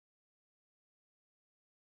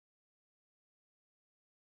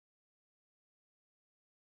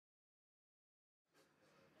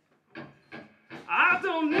I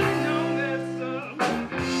don't need no medicine.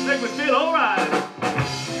 Make me feel alright.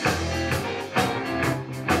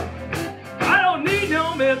 I don't need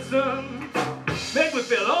no medicine. Make me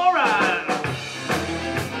feel alright.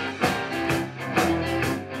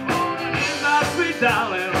 All I need is my sweet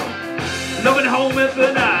darling, loving home at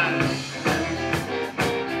the night.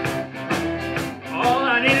 All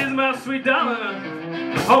I need is my sweet darling,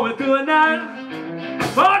 home through the night.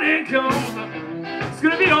 Morning comes, it's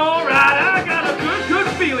gonna be alright. I got a good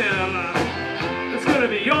feeling. It's gonna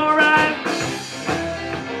be alright.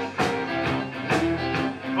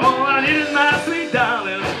 All I need is my sweet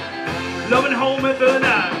darling, loving home at the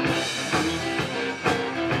night.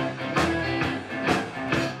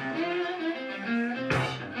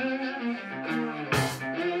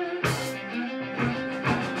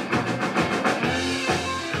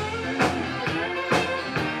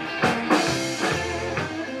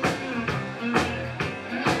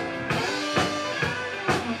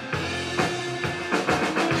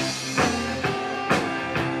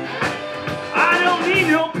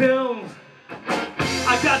 No pills,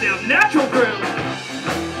 I got them natural pills.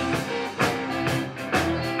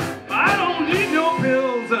 I don't need no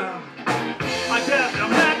pills, I got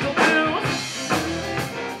them natural pills.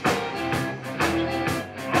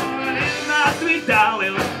 All I need is my sweet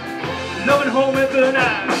darling, loving home at the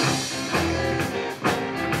night.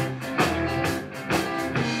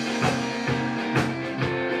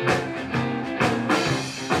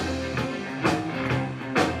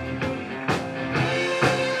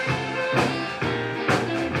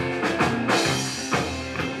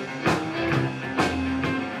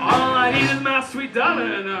 My sweet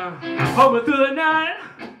darling, home through the night.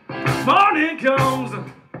 Morning comes,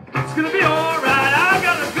 it's gonna be alright. I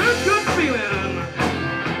got a good feeling.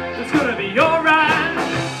 It's gonna be alright.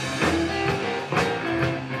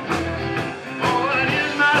 All I need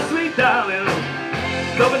is my sweet darling,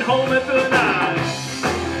 loving home at the night.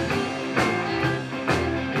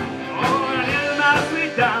 All I need is my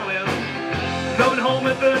sweet darling, loving home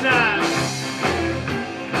at the night.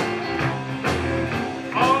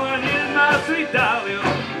 Sweet darling,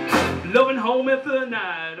 loving home at the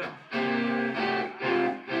night.